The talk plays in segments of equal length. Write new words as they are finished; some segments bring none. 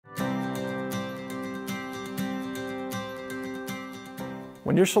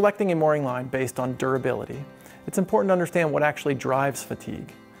When you're selecting a mooring line based on durability, it's important to understand what actually drives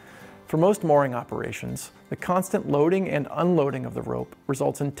fatigue. For most mooring operations, the constant loading and unloading of the rope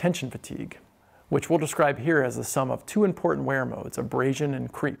results in tension fatigue, which we'll describe here as the sum of two important wear modes, abrasion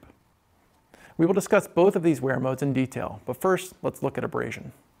and creep. We will discuss both of these wear modes in detail, but first, let's look at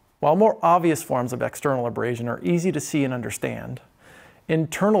abrasion. While more obvious forms of external abrasion are easy to see and understand,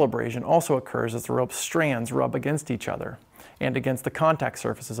 internal abrasion also occurs as the rope's strands rub against each other and against the contact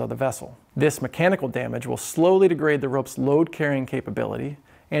surfaces of the vessel. This mechanical damage will slowly degrade the rope's load-carrying capability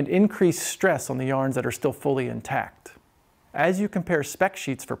and increase stress on the yarns that are still fully intact. As you compare spec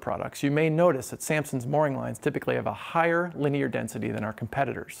sheets for products, you may notice that Samson's mooring lines typically have a higher linear density than our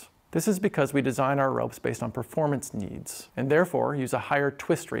competitors. This is because we design our ropes based on performance needs, and therefore use a higher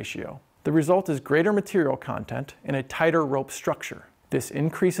twist ratio. The result is greater material content and a tighter rope structure. This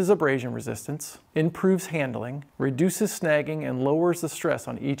increases abrasion resistance, improves handling, reduces snagging, and lowers the stress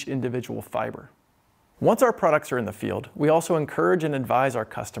on each individual fiber. Once our products are in the field, we also encourage and advise our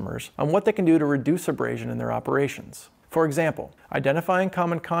customers on what they can do to reduce abrasion in their operations. For example, identifying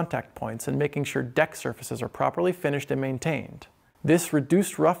common contact points and making sure deck surfaces are properly finished and maintained. This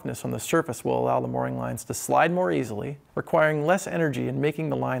reduced roughness on the surface will allow the mooring lines to slide more easily, requiring less energy and making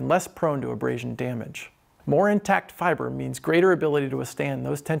the line less prone to abrasion damage. More intact fiber means greater ability to withstand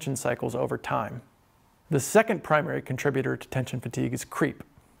those tension cycles over time. The second primary contributor to tension fatigue is creep.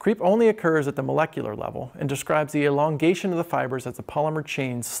 Creep only occurs at the molecular level and describes the elongation of the fibers as the polymer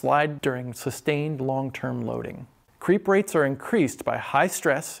chains slide during sustained long-term loading. Creep rates are increased by high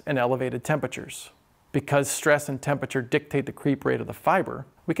stress and elevated temperatures. Because stress and temperature dictate the creep rate of the fiber,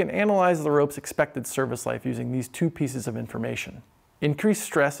 we can analyze the rope's expected service life using these two pieces of information. Increased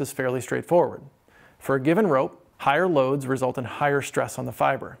stress is fairly straightforward. For a given rope, higher loads result in higher stress on the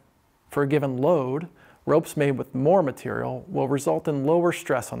fiber. For a given load, ropes made with more material will result in lower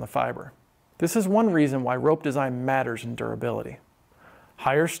stress on the fiber. This is one reason why rope design matters in durability.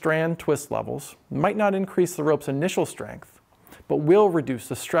 Higher strand twist levels might not increase the rope's initial strength, but will reduce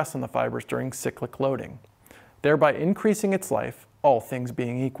the stress on the fibers during cyclic loading, thereby increasing its life, all things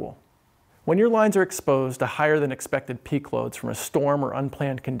being equal. When your lines are exposed to higher than expected peak loads from a storm or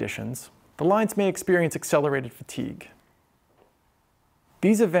unplanned conditions, the lines may experience accelerated fatigue.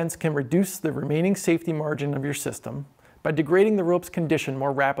 These events can reduce the remaining safety margin of your system by degrading the rope's condition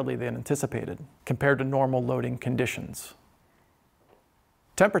more rapidly than anticipated, compared to normal loading conditions.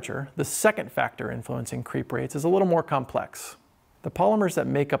 Temperature, the second factor influencing creep rates, is a little more complex. The polymers that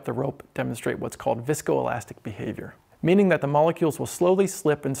make up the rope demonstrate what's called viscoelastic behavior, meaning that the molecules will slowly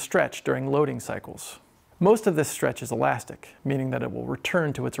slip and stretch during loading cycles. Most of this stretch is elastic, meaning that it will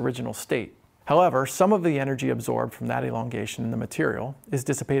return to its original state. However, some of the energy absorbed from that elongation in the material is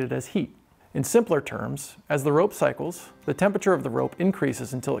dissipated as heat. In simpler terms, as the rope cycles, the temperature of the rope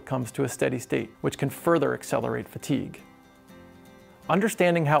increases until it comes to a steady state, which can further accelerate fatigue.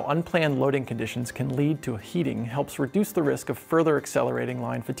 Understanding how unplanned loading conditions can lead to heating helps reduce the risk of further accelerating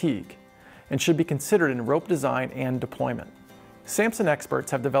line fatigue, and should be considered in rope design and deployment. Samson experts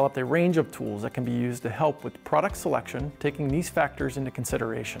have developed a range of tools that can be used to help with product selection, taking these factors into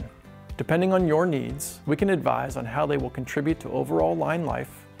consideration. Depending on your needs, we can advise on how they will contribute to overall line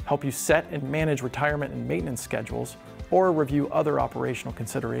life, help you set and manage retirement and maintenance schedules, or review other operational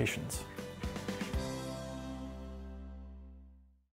considerations.